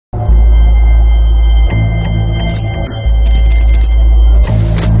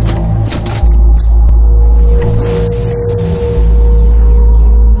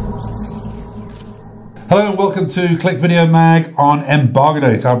Hello and welcome to Click Video Mag on Embargo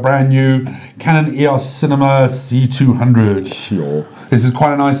Date, our brand new Canon EOS Cinema C200. Sure. This is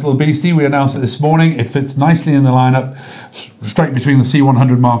quite a nice little beastie. We announced it this morning. It fits nicely in the lineup, straight between the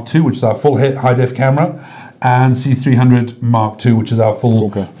C100 Mark II, which is our full high-def camera, and C300 Mark II, which is our full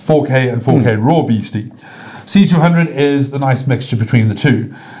 4K and 4K RAW beastie. C200 is the nice mixture between the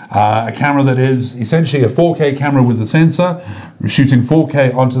two. A camera that is essentially a 4K camera with the sensor, shooting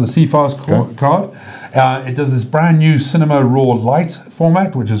 4K onto the CFast card. It does this brand new Cinema RAW Lite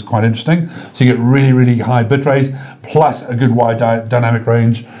format, which is quite interesting. So you get really, really high bitrate, plus a good wide dynamic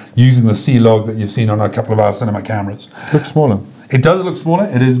range using the C-Log that you've seen on a couple of our cinema cameras. Looks smaller. It does look smaller.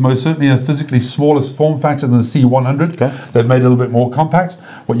 It is most certainly a physically smaller form factor than the C100. They've made it a little bit more compact.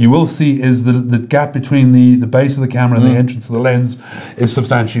 What you will see is the gap between the base of the camera and the entrance of the lens is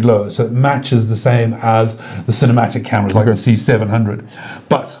substantially lower. So it matches the same as the cinematic cameras like the C700.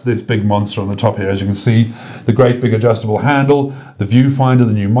 But this big monster on the top here, as you can see, the great big adjustable handle, the viewfinder,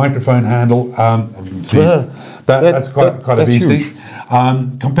 the new microphone handle. As you can see, that's quite a beastie.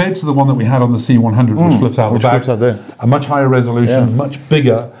 Compared to the one that we had on the C100, which flips out the back, a much higher resolution, much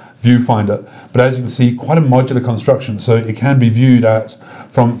bigger viewfinder, but as you can see, quite a modular construction, so it can be viewed at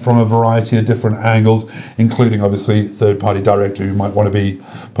from a variety of different angles, including obviously third-party director who might want to be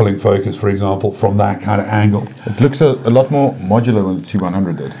pulling focus, for example, from that kind of angle. It looks a lot more modular than the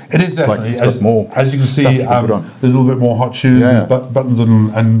C100 did. It is definitely. It's got more. As you can see, there's a little bit more hot shoes, there's buttons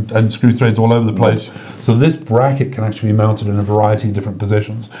and screw threads all over the place. So this bracket can actually be mounted in a variety of different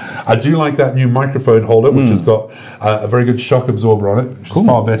positions. I do like that new microphone holder, which has got a very good shock absorber on it, which is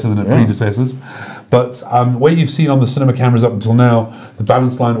far better than its predecessors. But where you've seen on the cinema cameras up until now, the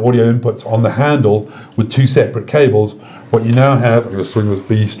balanced line audio inputs on the handle with two separate cables, what you now have, I'm going to swing this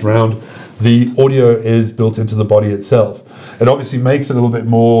beast around, the audio is built into the body itself. It obviously makes it a little bit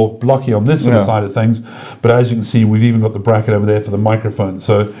more blocky on this sort of side of things, but as you can see, we've even got the bracket over there for the microphone.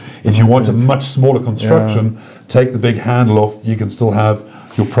 So if you want a much smaller construction, take the big handle off, you can still have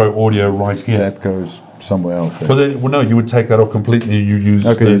your pro audio right here. That goes somewhere else there. Well, no, you would take that off completely. You use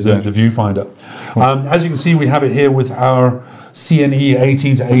the viewfinder. As you can see, we have it here with our CNE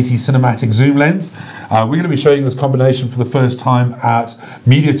 18-80 cinematic zoom lens. We're going to be showing this combination for the first time at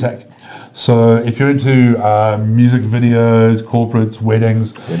MediaTek. So if you're into music videos, corporates,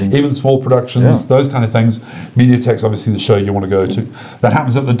 weddings, even small productions, those kind of things, MediaTek's obviously the show you want to go to. That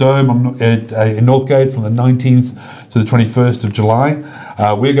happens at the Dome in Northgate from the 19th to the 21st of July.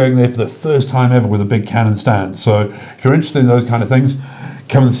 We're going there for the first time ever with a big Canon stand. So if you're interested in those kind of things,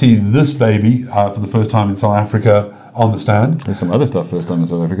 come and see this baby for the first time in South Africa on the stand. There's some other stuff first time in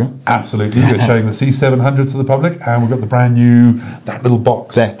South Africa. Absolutely. We're showing the C700 to the public, and we've got the brand new, that little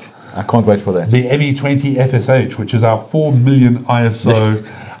box. I can't wait for that. The ME20 FSH, which is our 4 million ISO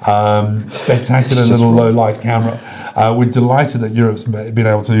spectacular little low light camera. We're delighted that Europe's been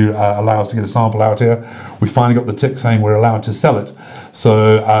able to allow us to get a sample out here. We finally got the tick saying we're allowed to sell it.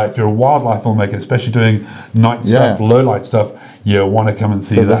 So if you're a wildlife filmmaker, especially doing night stuff, low light stuff, you want to come and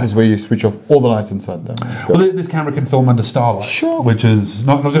see that. So this is where you switch off all the lights inside then? Well, this camera can film under starlight, which is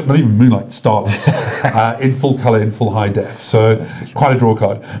not even moonlight, starlight, in full color, in full high def. So quite a draw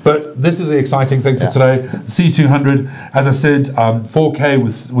card. But this is the exciting thing for today. C200, as I said, 4K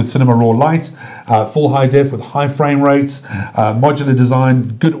with Cinema RAW Lite, full high def with high frame rates, modular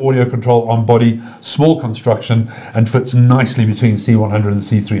design, good audio control on body, small construction, and fits nicely between C100 and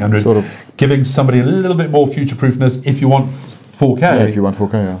C300, giving somebody a little bit more future-proofness if you want 4K. Yeah, if you want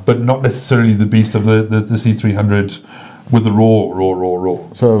 4K, but not necessarily the beast of the C300 with the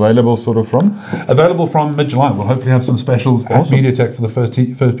raw. So available sort of from? Available from mid-July. We'll hopefully have some specials at MediaTek for the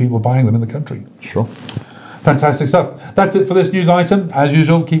first people buying them in the country. Sure. Fantastic stuff. That's it for this news item. As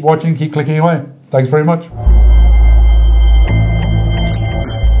usual, keep watching, keep clicking away. Thanks very much.